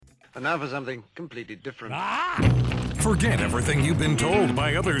And now for something completely different. Forget everything you've been told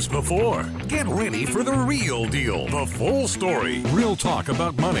by others before. Get ready for the real deal, the full story, real talk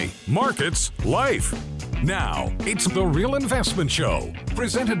about money, markets, life. Now, it's The Real Investment Show,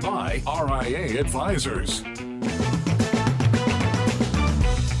 presented by RIA Advisors.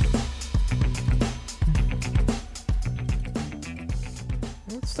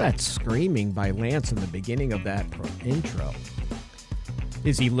 What's that screaming by Lance in the beginning of that intro?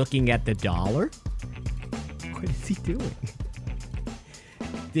 Is he looking at the dollar? What is he doing?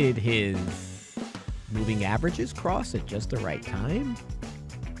 Did his moving averages cross at just the right time?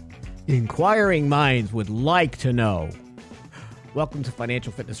 Inquiring minds would like to know. Welcome to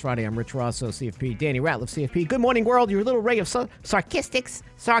Financial Fitness Friday. I'm Rich Rosso, CFP. Danny Ratliff, CFP. Good morning, world. Your little ray of sarcastic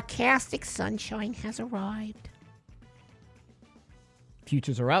sunshine has arrived.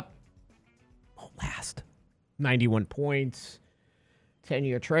 Futures are up. Won't last. 91 points.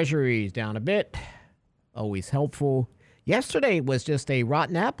 10-year treasuries down a bit. Always helpful. Yesterday was just a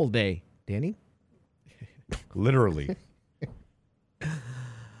rotten apple day, Danny. Literally.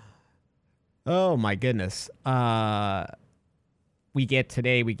 Oh, my goodness. We get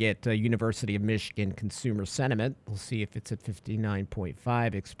University of Michigan consumer sentiment. We'll see if it's at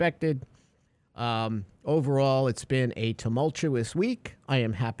 59.5 expected. Overall, it's been a tumultuous week. I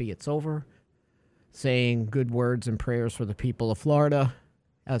am happy it's over. Saying good words and prayers for the people of Florida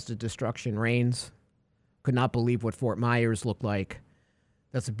as the destruction reigns. Could not believe what Fort Myers looked like.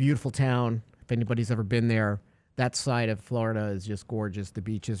 That's a beautiful town. If anybody's ever been there, that side of Florida is just gorgeous. The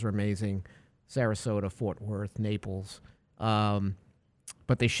beaches are amazing. Sarasota, Fort Worth, Naples. But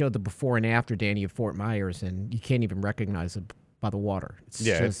they showed the before and after, Danny, of Fort Myers, and you can't even recognize it by the water. It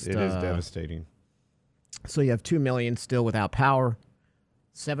is devastating. So you have 2 million still without power.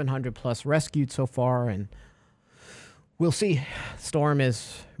 700 plus rescued so far, and we'll see. Storm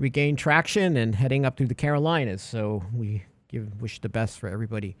has regained traction and heading up through the Carolinas, so we wish the best for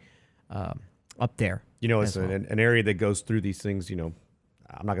everybody up there. You know, it's an area that goes through these things, you know,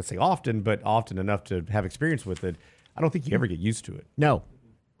 I'm not going to say often, but often enough to have experience with it. I don't think you ever get used to it. No.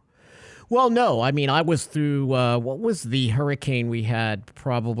 Well, no. I mean, I was through, what was the hurricane we had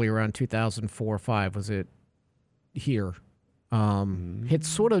probably around 2004 or 5? Was it here? It's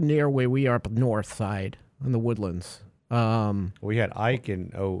sort of near where we are up north side in the Woodlands. We had Ike in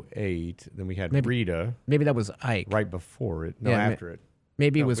 2008, then we had Rita. Maybe that was Ike. Right before it. After it.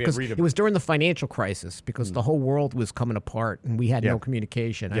 Maybe it was because it was during the financial crisis because the whole world was coming apart and we had no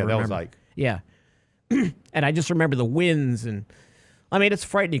communication. Yeah, that was Ike. Yeah. And I just remember the winds and, I mean, it's a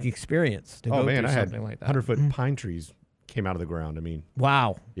frightening experience to go through something like that. 100-foot pine trees came out of the ground. I mean.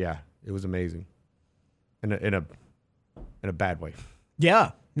 Wow. Yeah, it was amazing. In a bad way.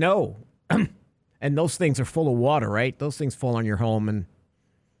 Yeah, no. And those things are full of water, right? Those things fall on your home and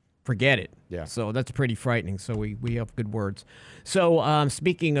forget it. Yeah. So that's pretty frightening. So we have good words. So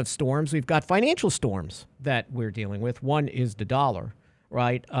speaking of storms, we've got financial storms that we're dealing with. One is the dollar,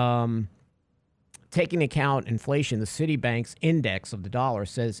 right? Taking account inflation, the Citibank's index of the dollar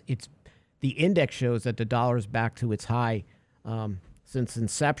says the index shows that the dollar is back to its high since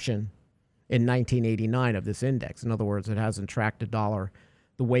inception in 1989 of this index. In other words, it hasn't tracked the dollar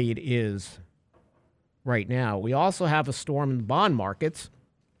the way it is right now. We also have a storm in the bond markets,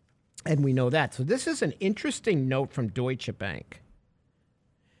 and we know that. So this is an interesting note from Deutsche Bank.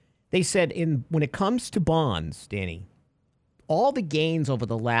 They said when it comes to bonds, Danny, all the gains over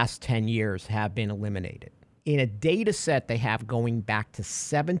the last 10 years have been eliminated. In a data set they have going back to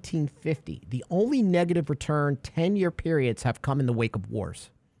 1750, the only negative return 10-year periods have come in the wake of wars.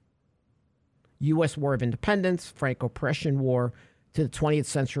 U.S. War of Independence, Franco-Prussian War, to the 20th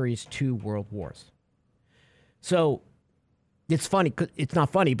century's 2 world wars. So it's funny, it's not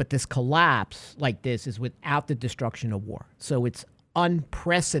funny, but this collapse like this is without the destruction of war. So it's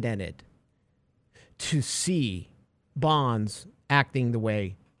unprecedented to see bonds acting the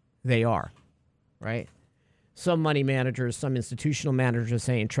way they are, right? Some money managers, some institutional managers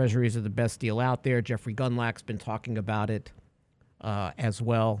saying treasuries are the best deal out there. Jeffrey Gundlach's been talking about it as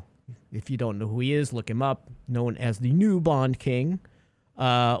well. If you don't know who he is, look him up. Known as the new bond king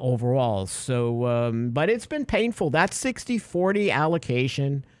overall. So, but it's been painful. That 60-40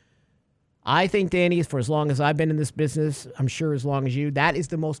 allocation, I think, Danny, for as long as I've been in this business, I'm sure as long as you, that is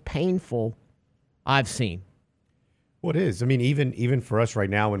the most painful I've seen. Well, it is. I mean, even for us right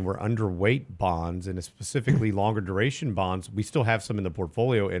now, when we're underweight bonds and specifically longer duration bonds, we still have some in the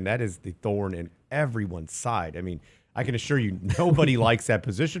portfolio, and that is the thorn in everyone's side. I mean, I can assure you, nobody likes that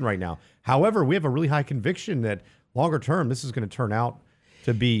position right now. However, we have a really high conviction that longer term, this is going to turn out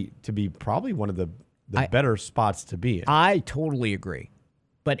to be probably one of the better spots to be in. I totally agree.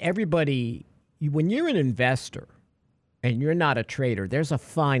 But everybody, when you're an investor and you're not a trader, there's a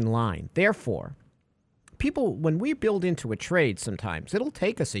fine line. Therefore, people, when we build into a trade sometimes, it'll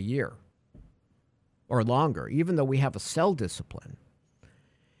take us a year or longer, even though we have a sell discipline.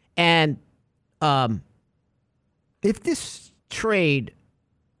 And if this trade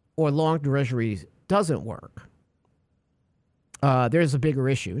or long treasuries doesn't work, there's a bigger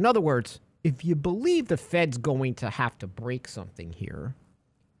issue. In other words, if you believe the Fed's going to have to break something here,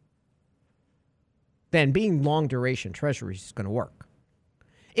 then being long duration treasuries is going to work.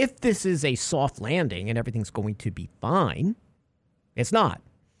 If this is a soft landing and everything's going to be fine, it's not.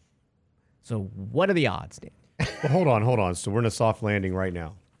 So what are the odds, Dan? Well, hold on. So we're in a soft landing right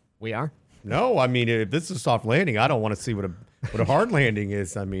now. We are? No, I mean, if this is a soft landing, I don't want to see what a hard landing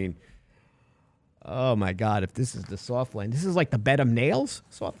is. I mean, oh my God, if this is the soft landing, this is like the bed of nails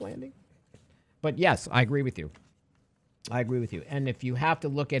soft landing. But yes, I agree with you. And if you have to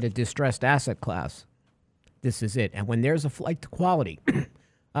look at a distressed asset class, this is it. And when there's a flight to quality,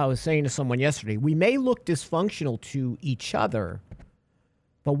 I was saying to someone yesterday, we may look dysfunctional to each other,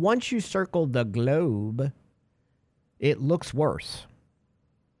 but once you circle the globe, it looks worse.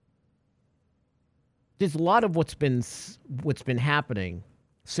 There's a lot of what's been happening,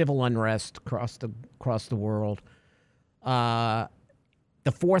 civil unrest across the world. The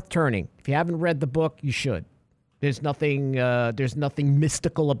Fourth Turning. If you haven't read the book, you should. There's nothing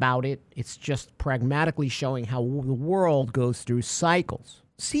mystical about it. It's just pragmatically showing how the world goes through cycles,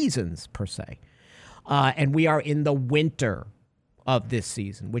 seasons per se. And we are in the winter of this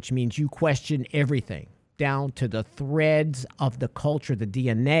season, which means you question everything down to the threads of the culture, the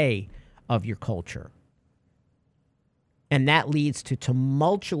DNA of your culture. And that leads to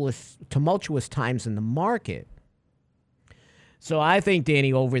tumultuous times in the market. So I think,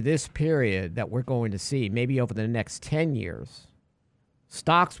 Danny, over this period that we're going to see, maybe over the next 10 years,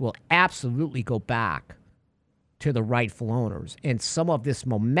 stocks will absolutely go back to the rightful owners. And some of this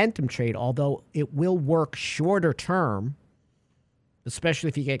momentum trade, although it will work shorter term, especially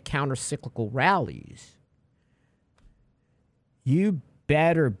if you get counter-cyclical rallies, you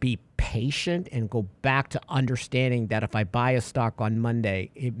better be patient and go back to understanding that if I buy a stock on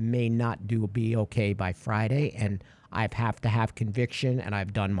Monday, it may not be okay by Friday, and I have to have conviction, and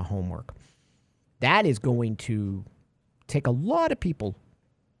I've done my homework. That is going to take a lot of people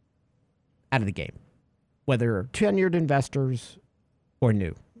out of the game, whether tenured investors or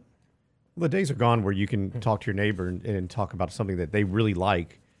new. Well, the days are gone where you can talk to your neighbor and talk about something that they really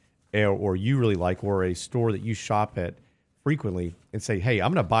like or you really like, or a store that you shop at frequently, and say, hey,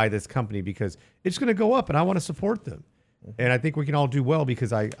 I'm going to buy this company because it's going to go up and I want to support them. And I think we can all do well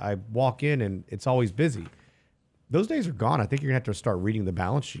because I walk in and it's always busy. Those days are gone. I think you're going to have to start reading the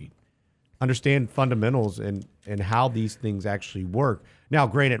balance sheet, understand fundamentals and how these things actually work. Now,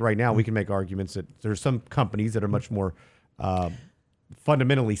 granted, right now we can make arguments that there's some companies that are much more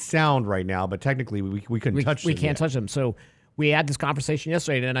fundamentally sound right now, but technically we couldn't touch them. We can't touch them. So we had this conversation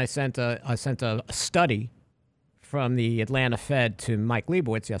yesterday, and I sent a study from the Atlanta Fed to Mike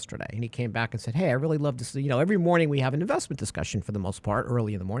Leibowitz yesterday, and he came back and said, hey, I really love to see, every morning we have an investment discussion for the most part,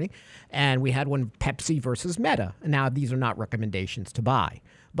 early in the morning, and we had one Pepsi versus Meta. And now these are not recommendations to buy.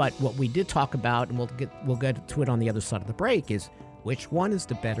 But what we did talk about, and we'll get to it on the other side of the break, is which one is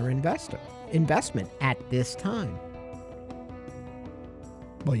the better investment at this time?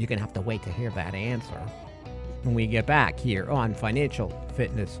 Well, you're going to have to wait to hear that answer when we get back here on Financial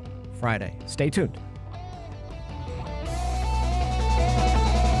Fitness Friday. Stay tuned.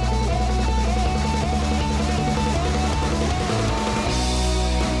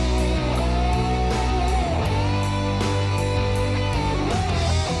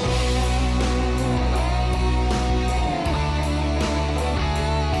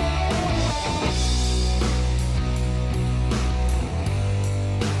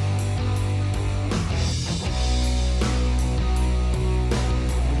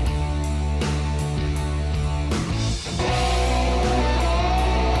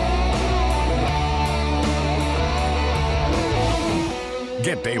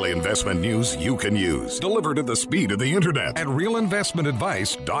 Get daily investment news you can use, delivered at the speed of the internet at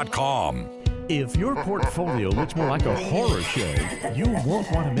realinvestmentadvice.com. If your portfolio looks more like a horror show, you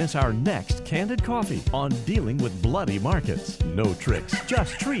won't want to miss our next Candid Coffee on dealing with bloody markets. No tricks,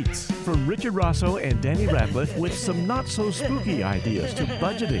 just treats. From Richard Rosso and Danny Ratliff with some not-so-spooky ideas to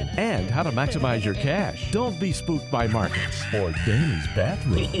budgeting and how to maximize your cash. Don't be spooked by markets or Danny's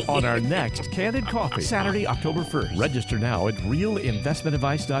bathroom on our next Candid Coffee, Saturday, October 1st. Register now at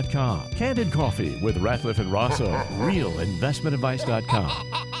realinvestmentadvice.com. Candid Coffee with Ratliff and Rosso, realinvestmentadvice.com.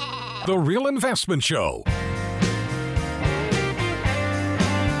 The Real Investment Show.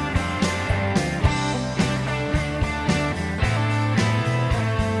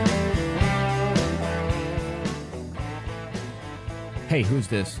 Hey, who's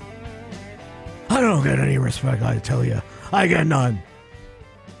this? I don't get any respect, I tell you. I get none.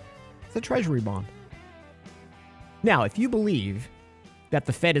 It's a treasury bond. Now, if you believe that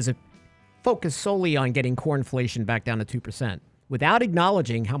the Fed is focused solely on getting core inflation back down to 2%, without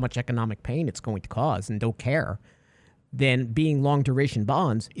acknowledging how much economic pain it's going to cause and don't care, then being long duration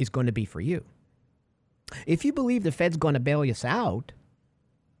bonds is going to be for you. If you believe the Fed's going to bail us out,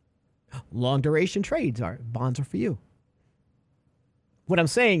 long duration bonds are for you. What I'm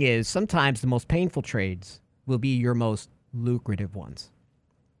saying is sometimes the most painful trades will be your most lucrative ones.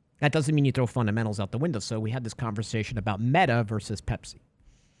 That doesn't mean you throw fundamentals out the window. So we had this conversation about Meta versus Pepsi.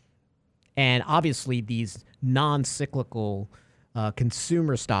 And obviously these non-cyclical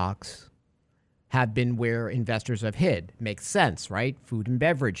consumer stocks have been where investors have hid. Makes sense, right? Food and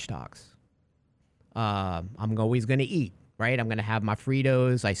beverage stocks. I'm always going to eat, right? I'm going to have my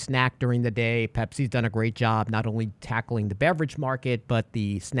Fritos. I snack during the day. Pepsi's done a great job not only tackling the beverage market, but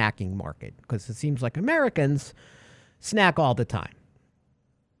the snacking market, because it seems like Americans snack all the time.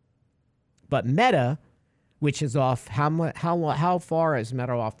 But Meta, which is off, how far is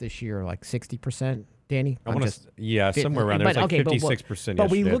Meta off this year? Like 60%, Danny? Somewhere around there. It's like 56%. But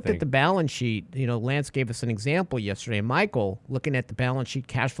we looked at the balance sheet. You know, Lance gave us an example yesterday. Michael, looking at the balance sheet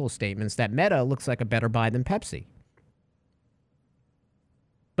cash flow statements, that Meta looks like a better buy than Pepsi.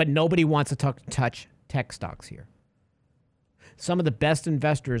 But nobody wants to touch tech stocks here. Some of the best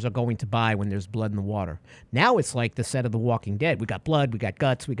investors are going to buy when there's blood in the water. Now it's like the set of The Walking Dead. We got blood, we got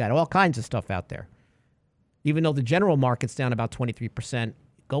guts, we got all kinds of stuff out there. Even though the general market's down about 23%,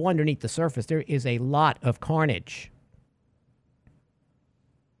 go underneath the surface, there is a lot of carnage.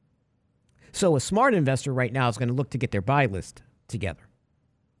 So a smart investor right now is going to look to get their buy list together.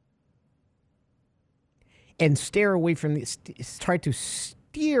 And try to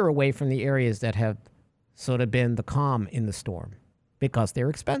steer away from the areas that have sort of been the calm in the storm because they're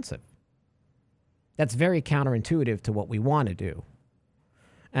expensive. That's very counterintuitive to what we want to do.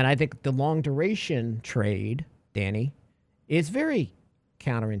 And I think the long duration trade, Danny, is very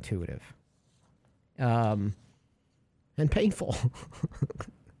counterintuitive and painful.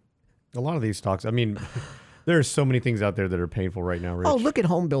 A lot of these stocks, I mean, there's so many things out there that are painful right now, Rich. Oh, look at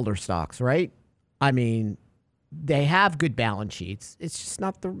home builder stocks, right? I mean, they have good balance sheets. It's just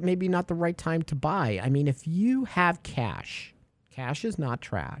maybe not the right time to buy. I mean, if you have cash is not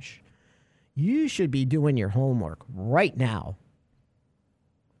trash. You should be doing your homework right now.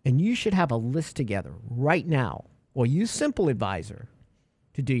 And you should have a list together right now. Or use Simple Advisor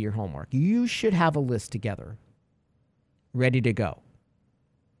to do your homework. You should have a list together, ready to go.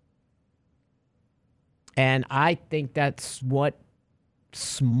 And I think that's what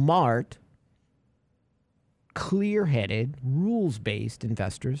smart, clear-headed, rules-based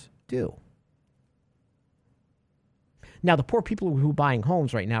investors do. Now, the poor people who are buying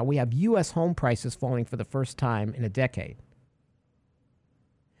homes right now, we have U.S. home prices falling for the first time in a decade.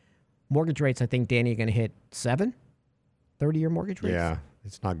 Mortgage rates, I think, Danny, are going to hit 7, 30-year mortgage rates. Yeah,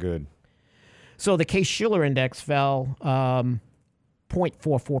 it's not good. So the Case-Shiller index fell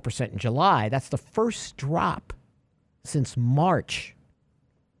 0.44% in July. That's the first drop since March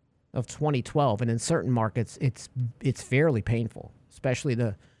of 2012. And in certain markets, it's fairly painful, especially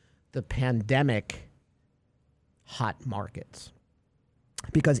the pandemic hot markets.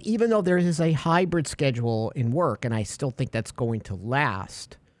 Because even though there is a hybrid schedule in work, and I still think that's going to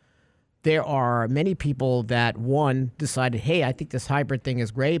last, there are many people that, one, decided, hey, I think this hybrid thing is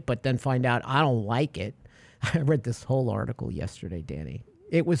great, but then find out I don't like it. I read this whole article yesterday, Danny.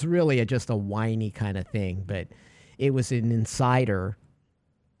 It was really just a whiny kind of thing, but it was an insider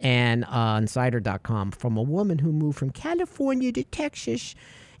and insider.com from a woman who moved from California to Texas,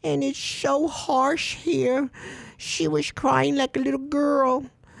 and it's so harsh here. She was crying like a little girl.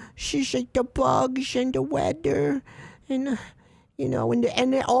 She's like, the bugs and the weather and...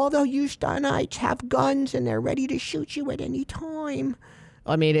 and all the Houstonites have guns and they're ready to shoot you at any time.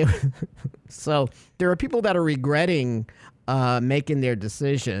 I mean, so there are people that are regretting making their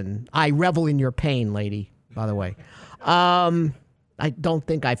decision. I revel in your pain, lady, by the way. I don't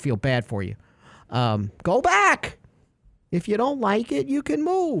think I feel bad for you. Go back. If you don't like it, you can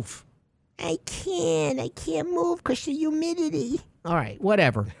move. I can't move because of the humidity. All right,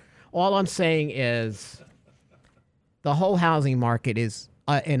 whatever. All I'm saying is... the whole housing market is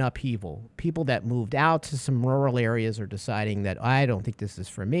in upheaval. People that moved out to some rural areas are deciding that I don't think this is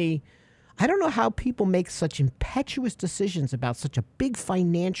for me. I don't know how people make such impetuous decisions about such a big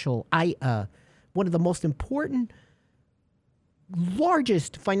financial, one of the most important,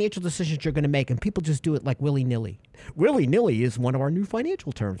 largest financial decisions you're going to make, and people just do it like willy-nilly. Willy-nilly is one of our new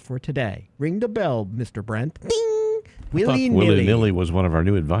financial terms for today. Ring the bell, Mr. Brent. Ding! Willy Nilly was one of our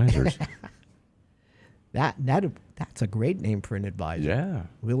new advisors. That's a great name for an advisor. Yeah.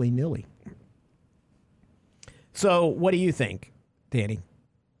 Willy Nilly. So, what do you think, Danny?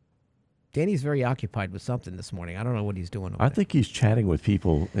 Danny's very occupied with something this morning. I don't know what he's doing over I think he's chatting with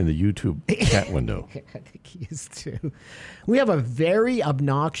people in the YouTube chat window. there. I think he is too. We have a very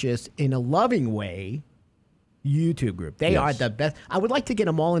obnoxious, in a loving way, YouTube group. They are Yes. the best. I would like to get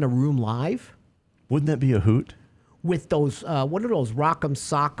them all in a room live Wouldn't that be a hoot? with those, what are those, rock'em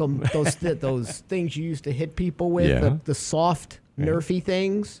sock'em, those things you used to hit people with, Yeah. the soft, nerfy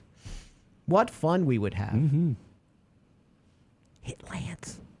things. What fun we would have. Mm-hmm. Hit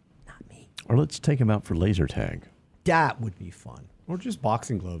Lance, not me. Or let's take him out for laser tag. That would be fun. Or just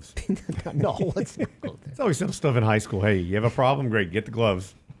boxing gloves. No, let's not go there. It's always simple stuff in high school. Hey, you have a problem? Great, get the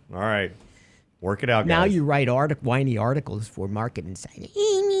gloves. All right, work it out, guys. Now you write whiny articles for Market Insider.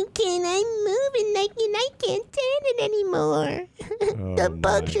 Can I move and I can't stand it anymore. The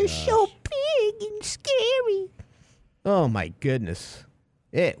bugs are so big and scary. Oh my goodness.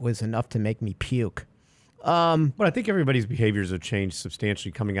 It was enough to make me puke. But I think everybody's behaviors have changed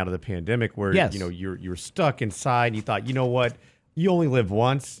substantially coming out of the pandemic, where Yes. you're stuck inside. And you thought, you know what, you only live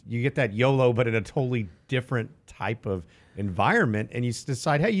once. You get that YOLO, but in a totally different type of environment, and you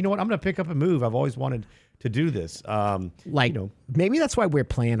decide, hey, you know what, I'm going to pick up and move. I've always wanted to do this. Maybe that's why we're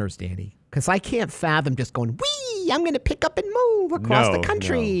planners, Danny. Because I can't fathom just going, wee, I'm going to pick up and move across the No,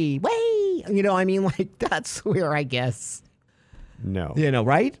 country. Way. You know, I mean, like, that's where I guess, No,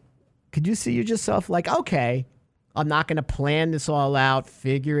 right? Could you see yourself like, okay, I'm not going to plan this all out,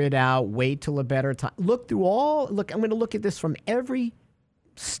 figure it out, wait till a better time. I'm going to look at this from every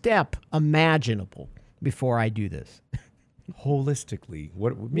step imaginable before I do this. holistically,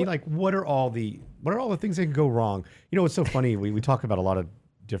 what are all the things that can go wrong? You know, it's so funny. We talk about a lot of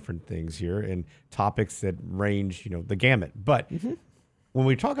different things here and topics that range, the gamut. But when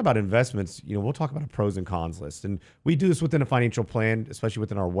we talk about investments, we'll talk about a pros and cons list, and we do this within a financial plan, especially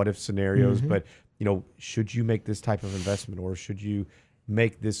within our what if scenarios. But should you make this type of investment, or should you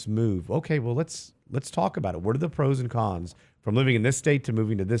make this move? Okay, well let's talk about it. What are the pros and cons from living in this state to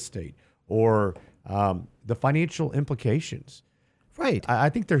moving to this state, or the financial implications? Right. I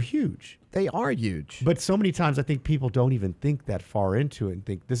think they're huge. They are huge. But so many times I think people don't even think that far into it and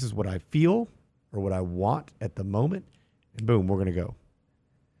think this is what I feel or what I want at the moment. And boom, we're going to go.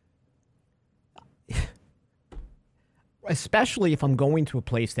 Especially if I'm going to a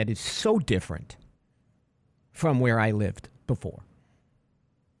place that is so different from where I lived before.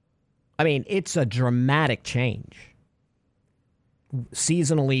 I mean, it's a dramatic change.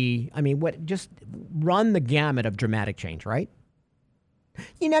 Seasonally, just run the gamut of dramatic change, right?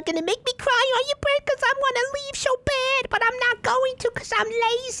 You're not going to make me cry, are you, Brett? Because I want to leave so bad, but I'm not going to because I'm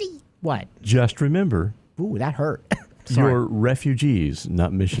lazy. What? Just remember, Ooh, that hurt. Sorry. you're refugees,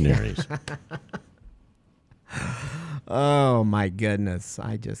 not missionaries. Oh, my goodness.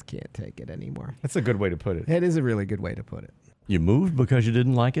 I just can't take it anymore. That's a good way to put it. It is a really good way to put it. You moved because you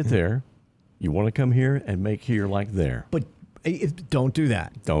didn't like it there. You want to come here and make here like there. But don't do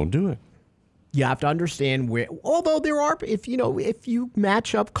that. Don't do it. You have to understand where, although there are, if you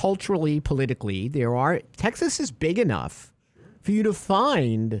match up culturally, politically, Texas is big enough for you to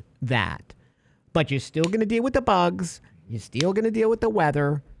find that. But you're still going to deal with the bugs. You're still going to deal with the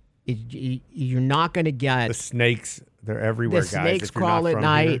weather. You're not going to get The snakes, they're everywhere, the guys. snakes if you're not crawl at from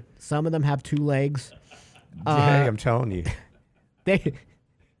night. here. Some of them have 2 legs. Hey, I'm telling you.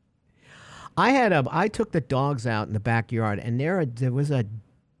 I took the dogs out in the backyard, and there was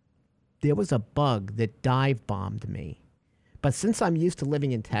a bug that dive bombed me. But since I'm used to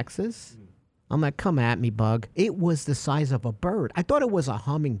living in Texas, I'm like, come at me, bug. It was the size of a bird. I thought it was a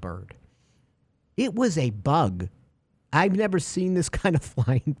hummingbird. It was a bug. I've never seen this kind of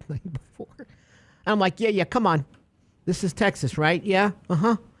flying thing before. I'm like, yeah, come on. This is Texas, right? Yeah,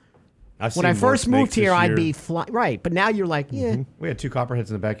 uh-huh. When I first moved here, I'd be flying. Right, but now you're like, yeah. We had 2 copperheads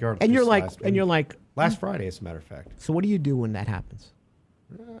in the backyard. And you're just like, last Friday, as a matter of fact. so what do you do when that happens?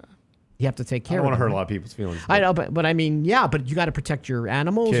 You have to take I care don't want of to them. hurt a lot of people's feelings. I know, but I mean, yeah, but you got to protect your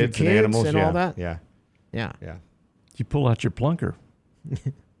animals, your kids, and animals, and yeah, all that. Yeah, Yeah. yeah. You pull out your plunker.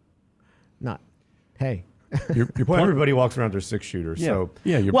 Not, hey. Your Well, plunker. everybody walks around their 6-shooter, so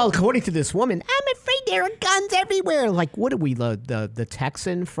Yeah, your Well, according to this woman, I'm afraid there are guns everywhere. Like, what are we, the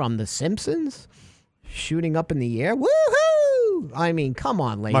Texan from The Simpsons? Shooting up in the air? Woohoo! I mean, come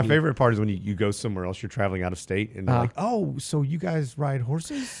on, lady. my favorite part is when you go somewhere else, you're traveling out of state, and they're like, oh, so you guys ride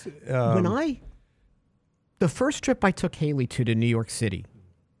horses? The first trip I took Haley to New York City,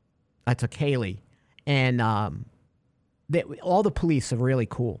 I took Haley, and all the police are really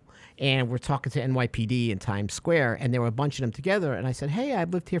cool. And we're talking to NYPD in Times Square, and there were a bunch of them together. And I said, hey,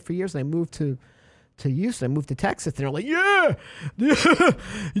 I've lived here for years, and I moved to Houston. I moved to Texas. And they're like, yeah,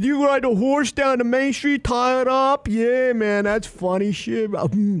 you ride a horse down the main street, tie it up. Yeah, man, that's funny shit.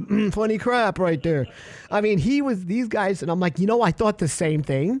 Funny crap right there. I mean, these guys, and I'm like, I thought the same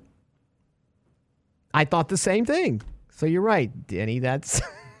thing. So you're right, Danny. That's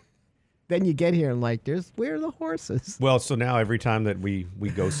then you get here and like, where are the horses? Well, so now every time that we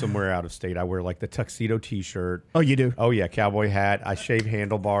go somewhere out of state, I wear like the tuxedo T-shirt. Oh, you do? Oh yeah, cowboy hat. I shave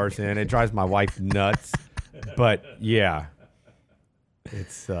handlebars in. It drives my wife nuts, but yeah,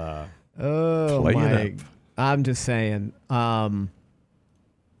 it's oh Play my! it up. I'm just saying.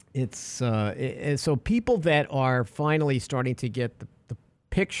 So people that are finally starting to get the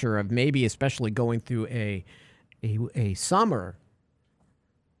picture of maybe especially going through a summer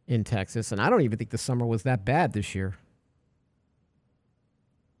in Texas, and I don't even think the summer was that bad this year.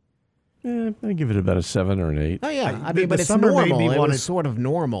 I give it about a 7 or an 8. Oh yeah, I the mean, but it's summer made normal. me It wanna- was sort of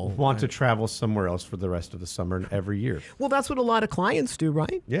normal. want to travel somewhere else for the rest of the summer every year. Well, that's what a lot of clients do,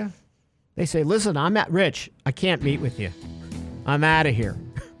 right? Yeah. They say, listen, I'm at Rich. I can't meet with you. I'm out of here.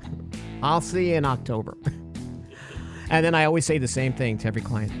 I'll see you in October. And then I always say the same thing to every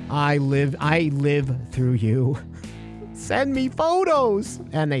client. I live through you. Send me photos.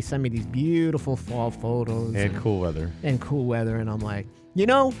 And they send me these beautiful fall photos. And cool weather. And cool weather. And I'm like,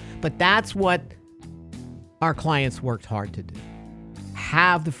 but that's what our clients worked hard to do.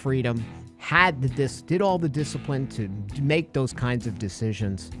 Have the freedom, did all the discipline to make those kinds of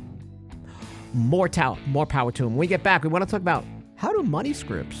decisions. More power to them. When we get back, we want to talk about how do money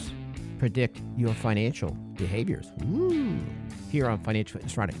scripts predict your financial behaviors. Ooh. Here on Financial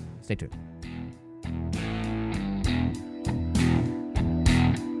Fitness Friday. Stay tuned.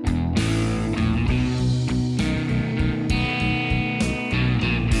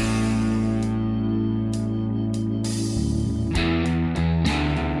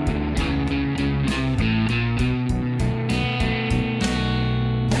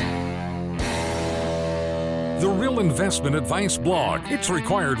 The Real Investment Advice blog. It's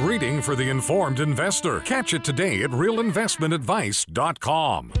required reading for the informed investor. Catch it today at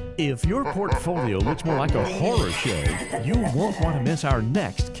realinvestmentadvice.com. If your portfolio looks more like a horror show, you won't want to miss our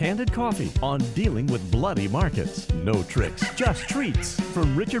next Candid Coffee on dealing with bloody markets. No tricks, just treats.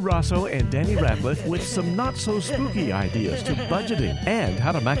 From Richard Rosso and Danny Ratliff with some not-so-spooky ideas to budgeting and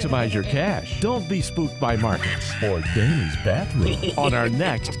how to maximize your cash. Don't be spooked by markets or Danny's bathroom on our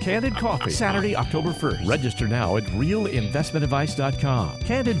next Candid Coffee, Saturday, October 1st. Register now at realinvestmentadvice.com.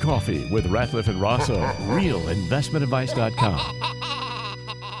 Candid Coffee with Ratliff and Rosso, realinvestmentadvice.com.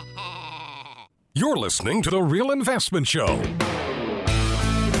 You're listening to The Real Investment Show.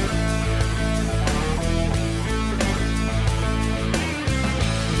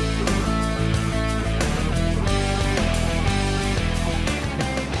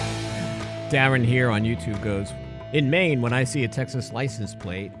 Darren here on YouTube goes, in Maine, when I see a Texas license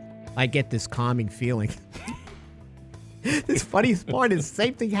plate, I get this calming feeling. This funny part is the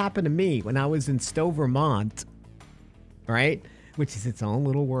same thing happened to me when I was in Stowe, Vermont, right? Which is its own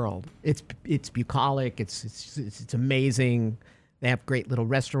little world. It's bucolic. It's amazing. They have great little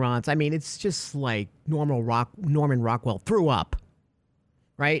restaurants. I mean, it's just like Norman Rockwell threw up,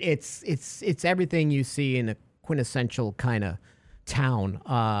 right? It's everything you see in a quintessential kind of town.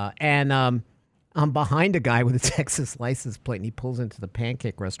 And I'm behind a guy with a Texas license plate, and he pulls into the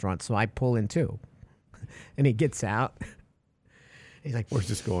pancake restaurant, so I pull in too. And he gets out. He's like, Where's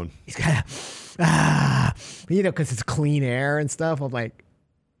this going? he's got because it's clean air and stuff. I'm like,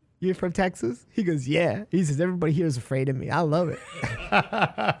 you're from Texas? He goes, yeah. He says, everybody here is afraid of me. I love it.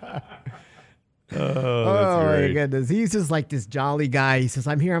 Oh, My goodness. He's just like this jolly guy. He says,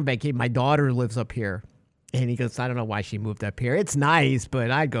 I'm here on vacation. My daughter lives up here. And he goes, I don't know why she moved up here. It's nice, but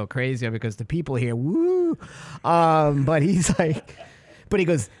I'd go crazy because the people here, woo. But he's like, but he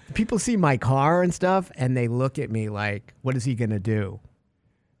goes, people see my car and stuff, and they look at me like, what is he going to do?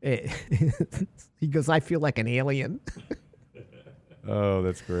 He goes, I feel like an alien. Oh,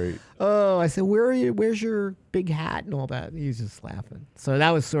 that's great. Oh, I said, where are you? Where's your big hat and all that? He's just laughing. So that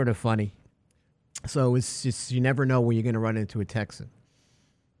was sort of funny. So it's just, you never know when you're going to run into a Texan.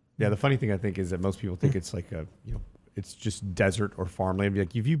 Yeah, the funny thing I think is that most people think it's like it's just desert or farmland.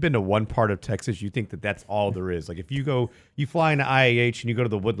 Like if you've been to one part of Texas, you think that that's all there is. Like if you fly into IAH and you go to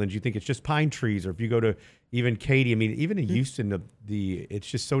the Woodlands, you think it's just pine trees. Or if you go to even Katy, I mean, even in Houston, it's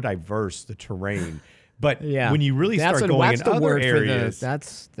just so diverse, the terrain. But Yeah, when you really start going in other areas,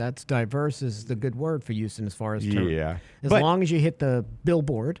 that's diverse is the good word for Houston as far as term. yeah. As But long as you hit the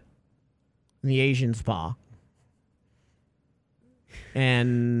billboard, the Asian spa,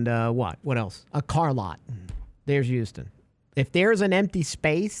 And what? What else? A car lot. There's Houston. If there's an empty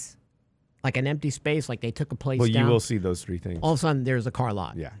space, like they took a place Well, down, you will see those three things. all of a sudden there's a car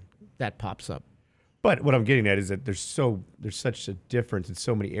lot. Yeah. That pops up. But what I'm getting at is that there's such a difference in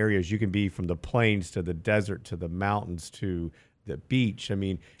so many areas. You can be from the plains to the desert to the mountains to the beach. I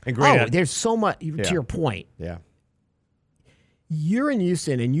mean, and granted, There's so much, to your point. yeah. You're in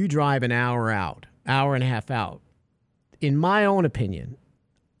Houston and you drive an hour and a half out. In my own opinion,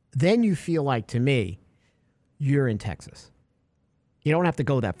 then you feel like, to me, you're in Texas. You don't have to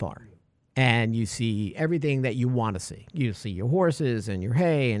go that far. And you see everything that you want to see. You see your horses and your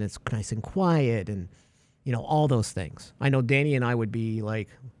hay, and it's nice and quiet, and, all those things. I know Danny and I would be like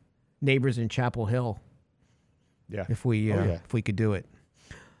neighbors in Chapel Hill Yeah. if we could do it.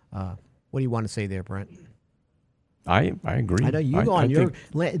 What do you want to say there, Brent? I agree. I know you go I on.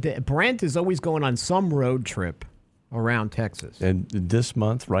 think- Brent is always going on some road trip around Texas. And this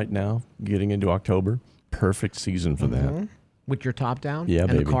month, right now, getting into October, perfect season for that. With your top down? Yeah,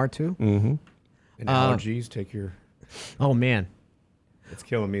 and baby. the car, too? Mm-hmm. And allergies, take your. Oh, man. It's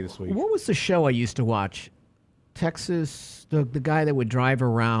killing me this week. What was the show I used to watch? Texas, the guy that would drive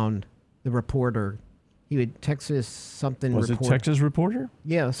around, the reporter. He would Texas something Was report. it Texas Reporter?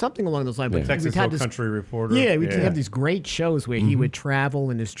 Yeah, something along those lines. Yeah. But Texas we'd Hill had this, Country Reporter. yeah, we'd have these great shows where he would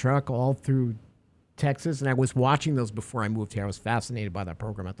travel in his truck all through Texas. And I was watching those before I moved here. I was fascinated by that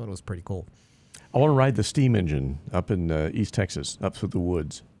program. I thought it was pretty cool. I want to ride the steam engine up in East Texas, up through the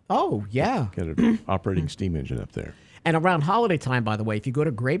woods. Oh, yeah. Get an operating steam engine up there. And around holiday time, by the way, if you go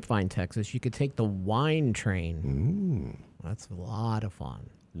to Grapevine, Texas, you could take the wine train. That's a lot of fun.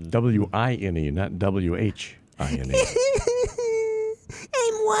 W-I-N-E, not W-H-I-N-E.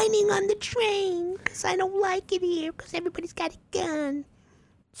 I'm whining on the train because I don't like it here because everybody's got a gun.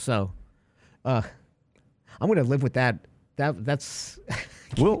 So, I'm going to live with that. That's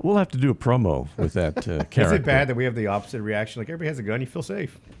We'll have to do a promo with that character. Is it bad that we have the opposite reaction? Like everybody has a gun, you feel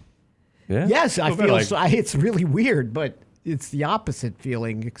safe. Yeah. yes. I Well, but feel like- so. It's really weird, but it's the opposite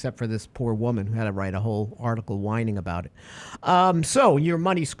feeling, except for this poor woman who had to write a whole article whining about it. So your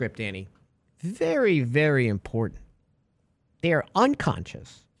money script, Annie, very, very important. They're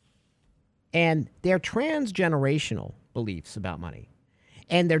unconscious, and they're transgenerational beliefs about money,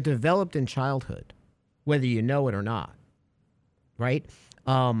 and they're developed in childhood, whether you know it or not. Right?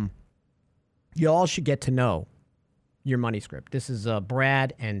 You all should get to know your money script. This is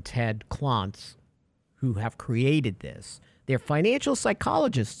Brad and Ted Klontz who have created this. They're financial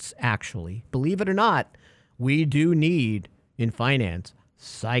psychologists, actually. Believe it or not, we do need, in finance,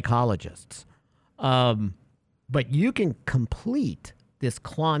 psychologists. But you can complete this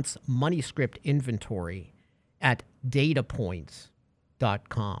Klontz money script inventory at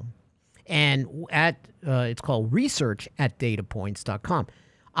datapoints.com. And it's called research at datapoints.com.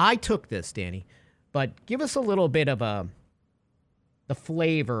 I took this, Danny, but give us a little bit of the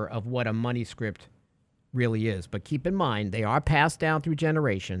flavor of what a money script really is. But keep in mind, they are passed down through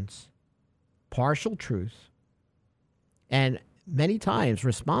generations, partial truths, and many times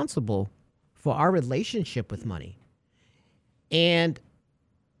responsible for our relationship with money. And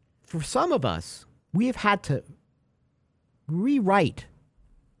for some of us, we have had to rewrite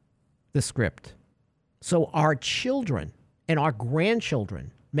the script so our children and our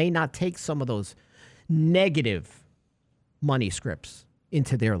grandchildren may not take some of those negative money scripts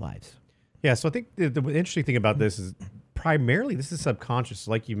into their lives. Yeah, so I think the interesting thing about this is primarily this is subconscious.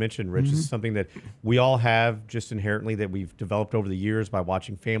 Like you mentioned, Rich, this is something that we all have just inherently that we've developed over the years by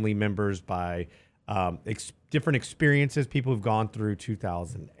watching family members, by different experiences people who've gone through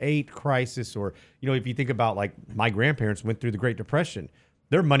 2008 crisis, or, if you think about like my grandparents went through the Great Depression.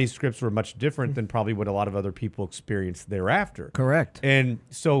 Their money scripts were much different than probably what a lot of other people experienced thereafter. Correct. And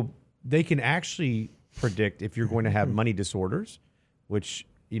so they can actually predict if you're going to have money disorders, which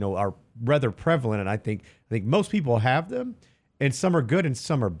are rather prevalent, and I think most people have them, and some are good and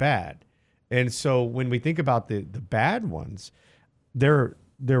some are bad. And so when we think about the bad ones, there's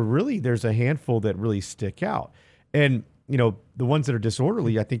a handful that really stick out. And the ones that are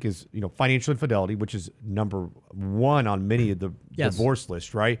disorderly, I think, is financial infidelity, which is number one on many of the Yes. divorce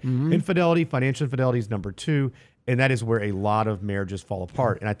lists, right? Infidelity, financial infidelity is number two, and that is where a lot of marriages fall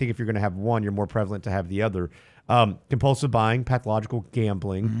apart. And I think if you're going to have one, you're more prevalent to have the other. Compulsive buying, pathological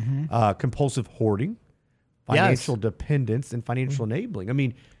gambling, compulsive hoarding, financial dependence, and financial enabling. I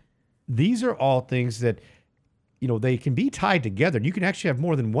mean, these are all things that they can be tied together. You can actually have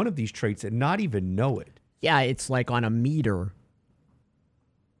more than one of these traits and not even know it. Yeah, it's like on a meter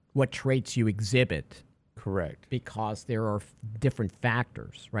what traits you exhibit, Correct. because there are different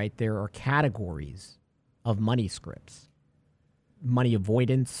factors, right? There are categories of money scripts. money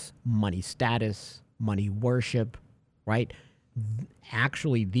avoidance, money status, money worship, right?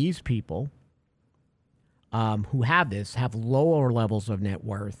 Actually, these people who have this have lower levels of net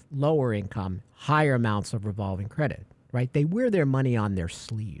worth, lower income, higher amounts of revolving credit, right? They wear their money on their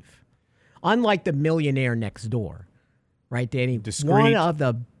sleeve. Unlike the millionaire next door, right, Danny? Discreet. One of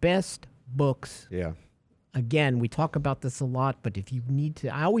the best books. Yeah. Again, we talk about this a lot, but if you need to,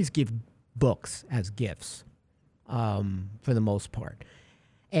 I always give books as gifts for the most part.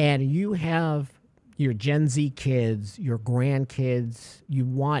 And you have your Gen Z kids, your grandkids,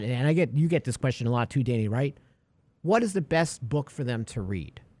 you get this question a lot too, Danny, right? What is the best book for them to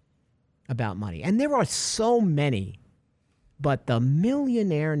read about money? And there are so many, but The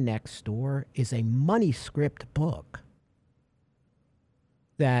Millionaire Next Door is a money script book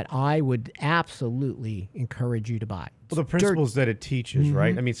that I would absolutely encourage you to buy. Well, the principles that it teaches,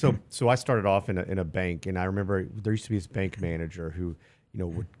 right? I mean, so I started off in a bank, and I remember there used to be this bank manager who,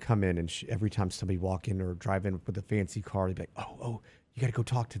 would come in and every time somebody walk in or drive in with a fancy car, they'd be like, "Oh, you got to go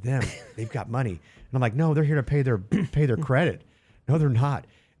talk to them. They've got money." And I'm like, "No, they're here to pay their credit." No, they're not.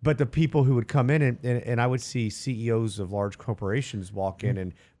 But the people who would come in and I would see CEOs of large corporations walk in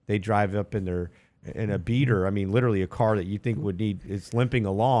and they drive up in a beater. I mean, literally a car that you think would need, it's limping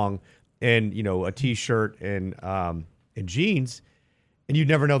along, and a T-shirt and jeans, and you'd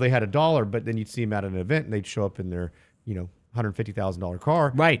never know they had $1. But then you'd see them at an event and they'd show up in their $150,000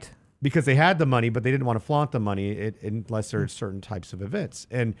 car, Right. because they had the money, but they didn't want to flaunt the money unless there are certain types of events.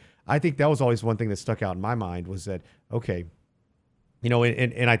 And I think that was always one thing that stuck out in my mind was that, okay,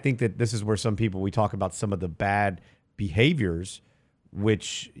 and I think that this is where some people, we talk about some of the bad behaviors,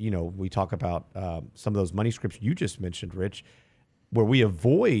 which, we talk about some of those money scripts you just mentioned, Rich, where we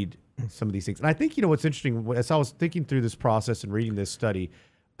avoid some of these things. And I think, what's interesting, as I was thinking through this process and reading this study,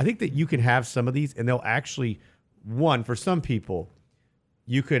 I think that you can have some of these and they'll actually, for some people,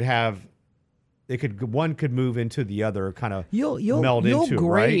 one could move into the other, kind of meld into, you'll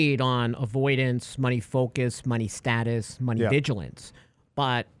grade on avoidance, money focus, money status, money vigilance,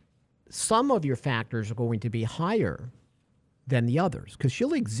 but some of your factors are going to be higher than the others because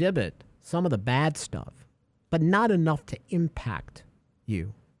you'll exhibit some of the bad stuff, but not enough to impact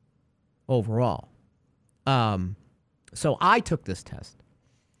you overall. So I took this test.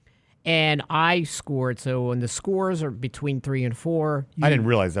 And I scored, so when the scores are between 3 and 4. I didn't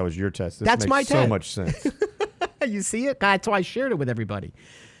realize that was your test. This That's makes my so test. much sense. You see it? That's why I shared it with everybody.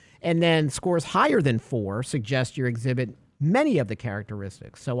 And then scores higher than 4 suggest you exhibit many of the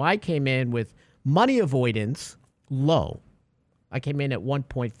characteristics. So I came in with money avoidance low. I came in at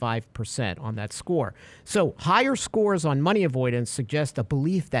 1.5% on that score. So higher scores on money avoidance suggest a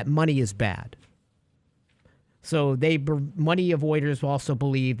belief that money is bad. So money avoiders also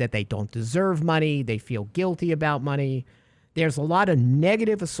believe that they don't deserve money. They feel guilty about money. There's a lot of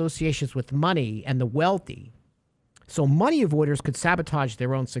negative associations with money and the wealthy. So money avoiders could sabotage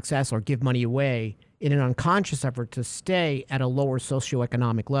their own success or give money away in an unconscious effort to stay at a lower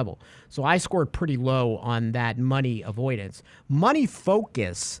socioeconomic level. So I scored pretty low on that money avoidance. Money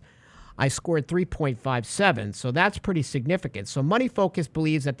focus, I scored 3.57. So that's pretty significant. So money focus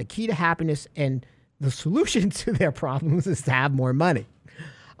believes that the key to happiness and the solution to their problems is to have more money.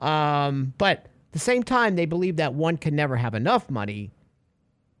 But at the same time, they believe that one can never have enough money.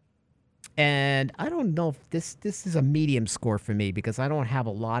 And I don't know if this is a medium score for me because I don't have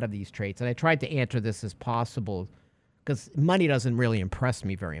a lot of these traits. And I tried to answer this as possible because money doesn't really impress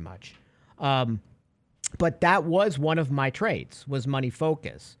me very much. But that was one of my traits, was money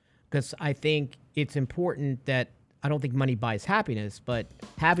focus. Because I think it's important that I don't think money buys happiness, but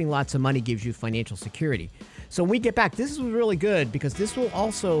having lots of money gives you financial security. So when we get back, this is really good because this will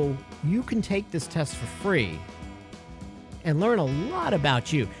also, you can take this test for free and learn a lot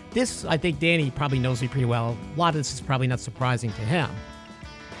about you. This, I think Danny probably knows me pretty well. A lot of this is probably not surprising to him.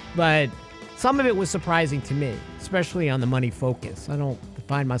 But some of it was surprising to me, especially on the money focus. I don't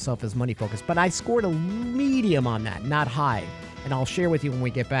define myself as money focused, but I scored a medium on that, not high. And I'll share with you when we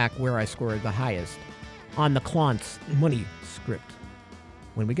get back where I scored the highest on the Klontz money script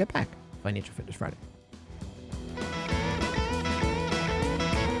when we get back. Financial Fitness Friday.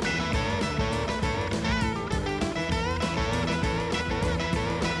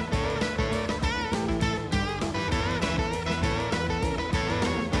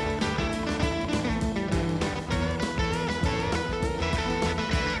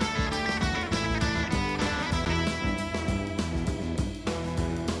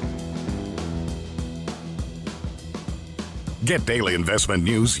 Get daily investment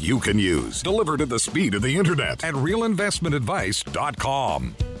news you can use, delivered at the speed of the internet at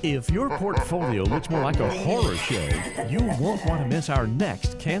realinvestmentadvice.com. If your portfolio looks more like a horror show, you won't want to miss our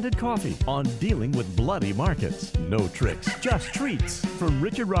next Candid Coffee on dealing with bloody markets. No tricks, just treats. From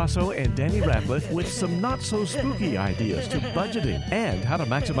Richard Rosso and Danny Ratliff with some not-so-spooky ideas to budgeting and how to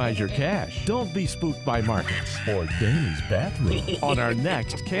maximize your cash. Don't be spooked by markets or Danny's bathroom on our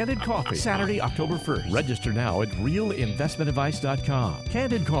next Candid Coffee, Saturday, October 1st. Register now at realinvestmentadvice.com.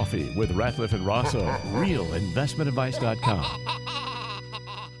 Candid Coffee with Ratliff and Rosso, realinvestmentadvice.com.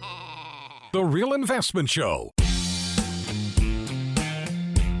 The Real Investment Show.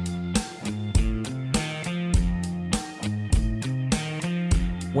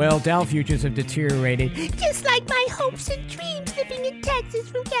 Well, Dow futures have deteriorated. Just like my hopes and dreams living in Texas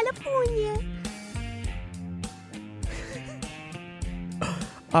from California.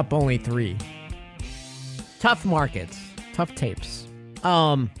 Up only 3. Tough markets. Tough tapes.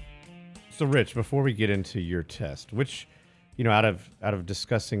 So, Rich, before we get into your test, which, out of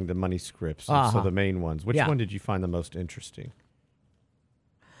discussing the money scripts, so the main ones, which one did you find the most interesting?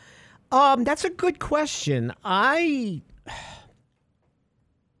 That's a good question. Well,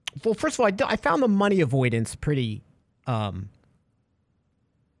 first of all, I found the money avoidance pretty, I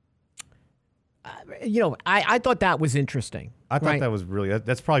thought that was interesting. I thought that was really,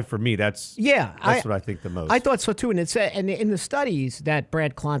 that's probably for me, that's what I think the most. I thought so too. And and in the studies that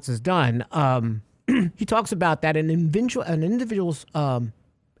Brad Klontz has done, he talks about that an individual's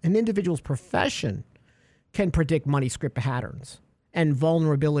profession can predict money script patterns and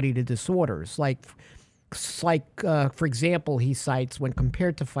vulnerability to disorders. For example, he cites when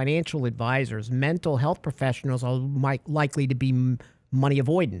compared to financial advisors, mental health professionals are likely to be money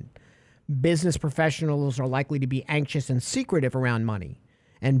avoidant. Business professionals are likely to be anxious and secretive around money.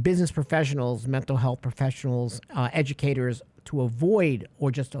 And business professionals, mental health professionals, educators to avoid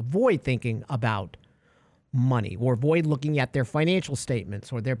thinking about money or avoid looking at their financial statements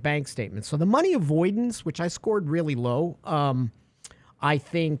or their bank statements. So the money avoidance, which I scored really low, I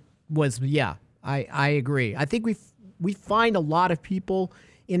think was, I agree. I think we find a lot of people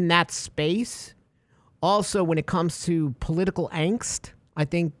in that space. Also, when it comes to political angst, I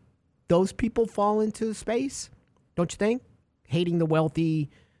think those people fall into the space, don't you think? Hating the wealthy,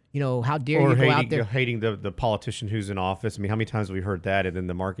 how dare you go out there. Hating the politician who's in office. I mean, how many times have we heard that? And in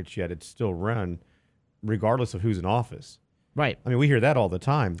the markets yet, it's still run regardless of who's in office. Right. I mean, we hear that all the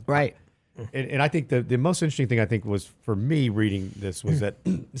time. Right. And I think the most interesting thing I think was for me reading this was that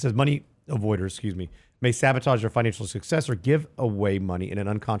it says money avoiders, may sabotage their financial success or give away money in an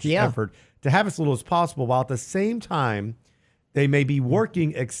unconscious effort to have as little as possible, while at the same time they may be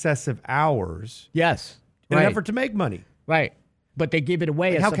working excessive hours. Yes. In an effort to make money. Right. But they give it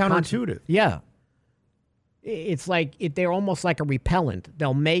away. How counterintuitive. Yeah. It's like they're almost like a repellent.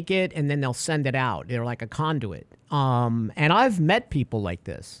 They'll make it and then they'll send it out. They're like a conduit. And I've met people like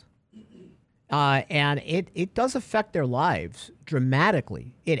this. And it does affect their lives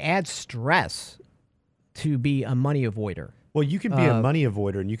dramatically. It adds stress to be a money avoider. Well, you can be a money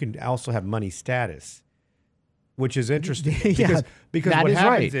avoider and you can also have money status, which is interesting. Because what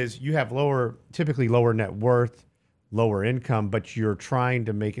happens is you have typically lower net worth, lower income, but you're trying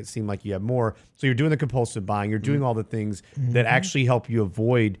to make it seem like you have more. So you're doing the compulsive buying. You're doing all the things that actually help you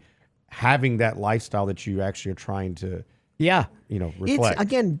avoid having that lifestyle that you actually are trying to reflect.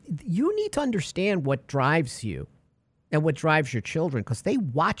 Again, you need to understand what drives you and what drives your children, because they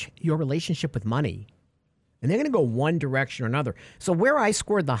watch your relationship with money and they're going to go one direction or another. So where I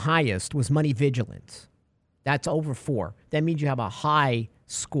scored the highest was money vigilance. That's over 4. That means you have a high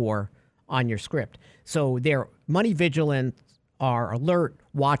score on your script. So their money vigilant are alert,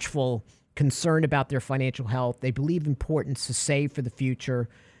 watchful, concerned about their financial health. They believe importance to save for the future.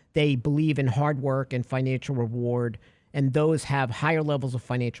 They believe in hard work and financial reward. And those have higher levels of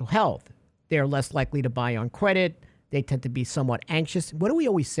financial health. They're less likely to buy on credit. They tend to be somewhat anxious. What do we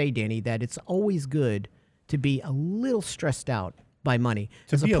always say, Danny? That it's always good to be a little stressed out by money.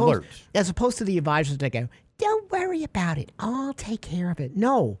 Alert. As opposed to the advisors that go, don't worry about it. I'll take care of it.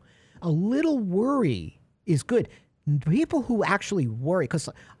 No, a little worry is good. People who actually worry, because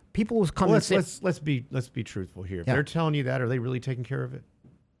people will come and say... Let's be truthful here. If they're telling you that, are they really taking care of it?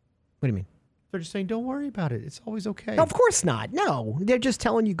 What do you mean? They're just saying, don't worry about it. It's always okay. No, of course not. No, they're just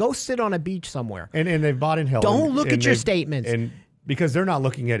telling you, go sit on a beach somewhere. And they've bought in hell. Don't look at your statements. And because they're not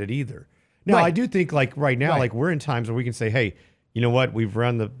looking at it either. Now, I do think like right now, like we're in times where we can say, hey, you know what? We've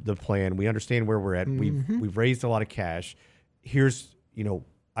run the plan. We understand where we're at. We've raised a lot of cash. Here's,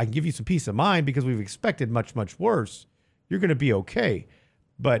 I can give you some peace of mind because we've expected much, much worse. You're going to be okay.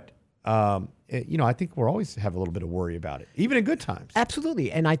 But, I think we'll always have a little bit of worry about it, even in good times.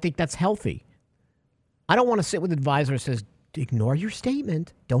 Absolutely. And I think that's healthy. I don't want to sit with an advisor who says, ignore your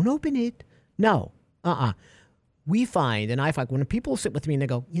statement. Don't open it. No. We find, and I find, when people sit with me and they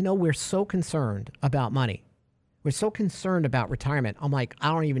go, we're so concerned about money. We're so concerned about retirement. I'm like, I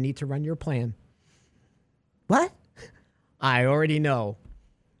don't even need to run your plan. What? I already know.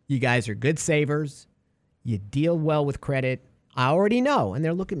 You guys are good savers. You deal well with credit. I already know. And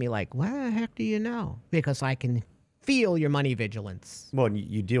they're looking at me like, what the heck do you know? Because I can feel your money vigilance. Well,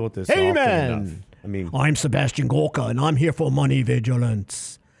 you deal with this often enough. I mean, I'm Sebastian Gorka, and I'm here for money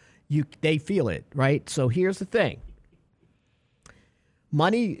vigilance. They feel it, right? So here's the thing.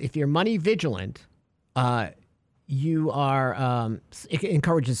 Money, if you're money vigilant, you are, it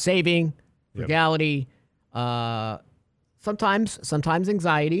encourages saving, frugality, sometimes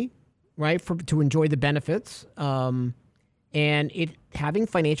anxiety, right, to enjoy the benefits. And having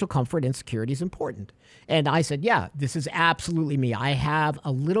financial comfort and security is important. And I said, yeah, this is absolutely me. I have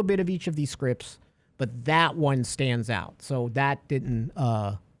a little bit of each of these scripts, but that one stands out. So that didn't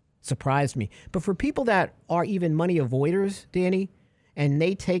surprise me. But for people that are even money avoiders, Danny, and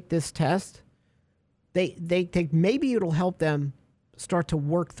they take this test, they think maybe it'll help them start to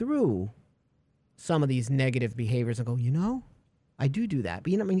work through some of these negative behaviors and go, I do that.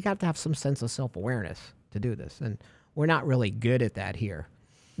 But you have to have some sense of self-awareness to do this. And we're not really good at that here.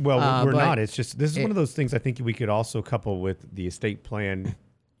 Well, we're not. It's just, this is one of those things I think we could also couple with the estate plan,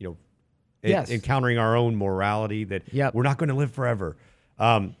 yes. encountering our own morality that we're not going to live forever.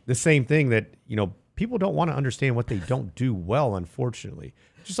 The same thing that, people don't want to understand what they don't do well, unfortunately.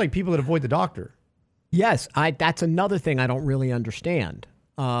 Just like people that avoid the doctor. Yes, that's another thing I don't really understand.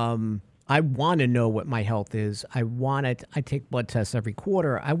 I want to know what my health is. I take blood tests every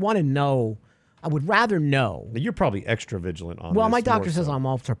quarter. I want to know. I would rather know. You're probably extra vigilant on this. Well, my doctor says I'm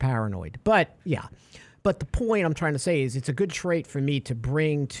ultra paranoid. But, yeah. But the point I'm trying to say is it's a good trait for me to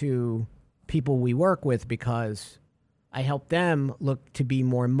bring to people we work with because I help them look to be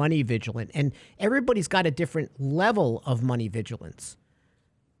more money vigilant. And everybody's got a different level of money vigilance.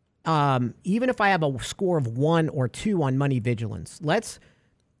 Even if I have a score of 1 or 2 on money vigilance,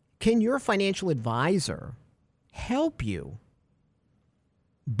 can your financial advisor help you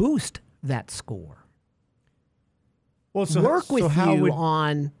boost that score? Well, work with you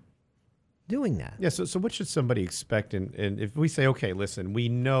on doing that. Yeah. So what should somebody expect? And if we say, okay, listen, we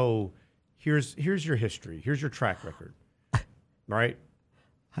know here's your history, here's your track record, right?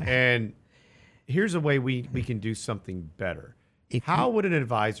 And here's a way we can do something better. How would an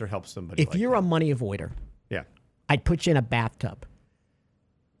advisor help somebody? If you're a money avoider, I'd put you in a bathtub.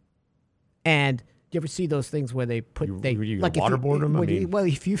 And you ever see those things where they put waterboard them?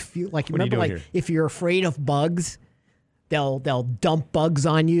 If you feel like if you're afraid of bugs, they'll dump bugs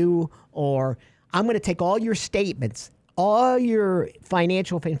on you. Or I'm going to take all your statements, all your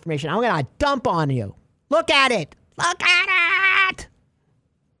financial information. I'm going to dump on you. Look at it. Look at it.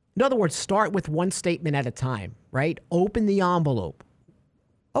 In other words, start with one statement at a time. Right? Open the envelope.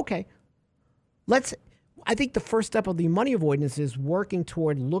 Okay. I think the first step of the money avoidance is working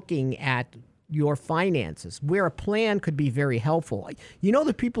toward looking at your finances, where a plan could be very helpful.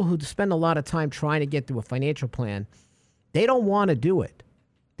 The people who spend a lot of time trying to get through a financial plan, they don't want to do it.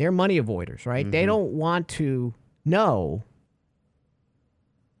 They're money avoiders, right? Mm-hmm. They don't want to know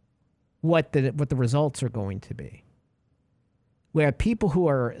what the results are going to be. Where people who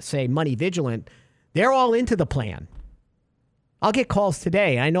are, say, money vigilant, they're all into the plan. I'll get calls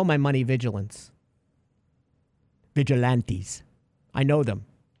today. I know my money vigilance. Vigilantes. I know them.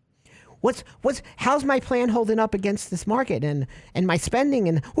 How's my plan holding up against this market and my spending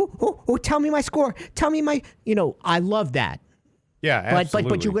and tell me my score. Tell me I love that. Yeah, absolutely.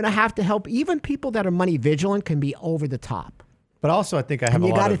 But you're going to have to help. Even people that are money vigilant can be over the top. But also I think I have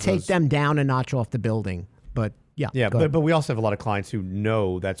you got to take them down a notch off the building. But but we also have a lot of clients who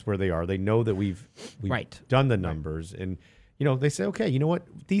know that's where they are. They know that we've done the numbers and they say, okay, you know what?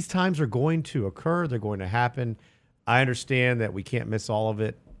 These times are going to occur. They're going to happen. I understand that we can't miss all of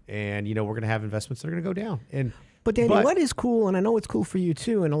it. And, we're going to have investments that are going to go down. But Danny, what is cool, and I know it's cool for you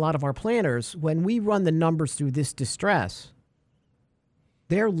too, and a lot of our planners, when we run the numbers through this distress,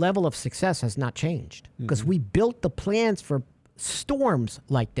 their level of success has not changed because we built the plans for storms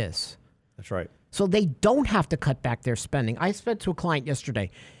like this. That's right. So they don't have to cut back their spending. I said to a client yesterday,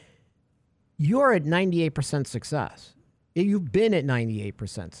 you're at 98% success. You've been at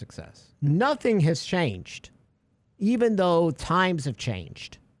 98% success. Nothing has changed, even though times have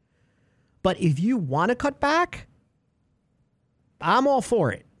changed. But if you want to cut back, I'm all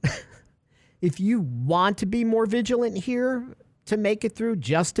for it. If you want to be more vigilant here to make it through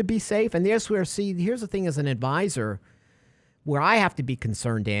just to be safe, and here's the thing as an advisor, where I have to be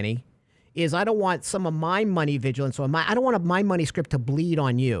concerned, Danny, is I don't want some of my money vigilance or I don't want my money script to bleed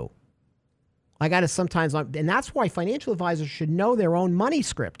on you. I got to sometimes, and that's why financial advisors should know their own money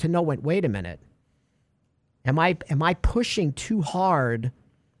script to know when, wait a minute, am I pushing too hard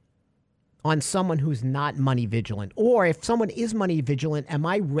on someone who's not money vigilant? Or if someone is money vigilant, am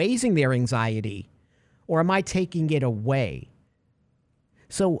I raising their anxiety or am I taking it away?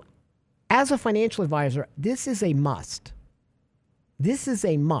 So as a financial advisor, this is a must. This is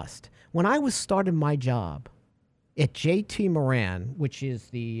a must. When I was starting my job at JT Moran, which is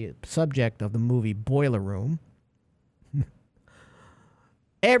the subject of the movie Boiler Room,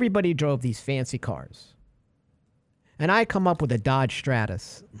 everybody drove these fancy cars. And I come up with a Dodge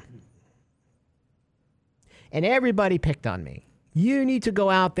Stratus. And everybody picked on me. You need to go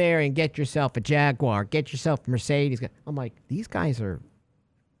out there and get yourself a Jaguar, get yourself a Mercedes. I'm like, these guys are,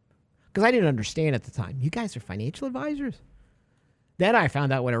 because I didn't understand at the time. You guys are financial advisors? Then I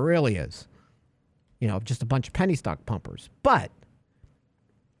found out what it really is. You know, just a bunch of penny stock pumpers. But,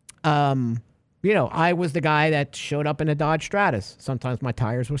 you know, I was the guy that showed up in a Dodge Stratus. Sometimes my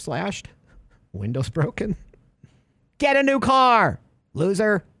tires were slashed, windows broken. Get a new car,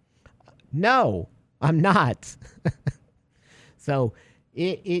 loser. No, I'm not. So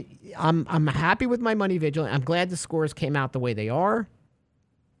I'm happy with my money vigilant. I'm glad the scores came out the way they are.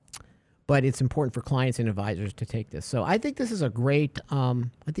 But it's important for clients and advisors to take this. So I think this is a great. I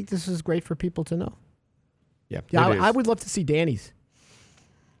think this is great for people to know. Yeah, I would love to see Danny's.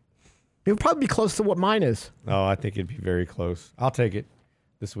 It would probably be close to what mine is. Oh, I think it'd be very close. I'll take it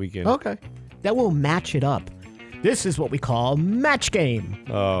this weekend. Okay, that will match it up. This is what we call match game.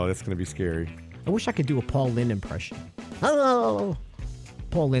 Oh, that's going to be scary. I wish I could do a Paul Lynde impression. Hello.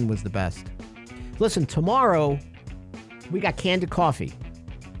 Paul Lynde was the best. Listen, tomorrow we got Candid Coffee.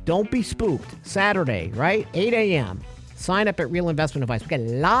 Don't be spooked. Saturday, right? 8 a.m. Sign up at Real Investment Advice. We got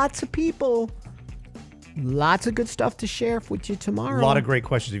lots of people. Lots of good stuff to share with you tomorrow. A lot of great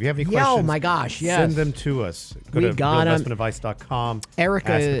questions. If you have any questions, oh my gosh, yes. send them to us. Go to realinvestmentadvice.com.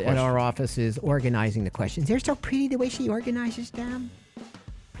 Erica at our office is organizing the questions. They're so pretty the way she organizes them.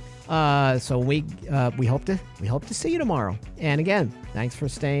 So we hope to see you tomorrow. And again, thanks for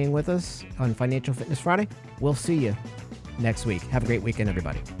staying with us on Financial Fitness Friday. We'll see you next week. Have a great weekend,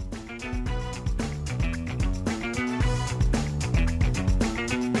 everybody.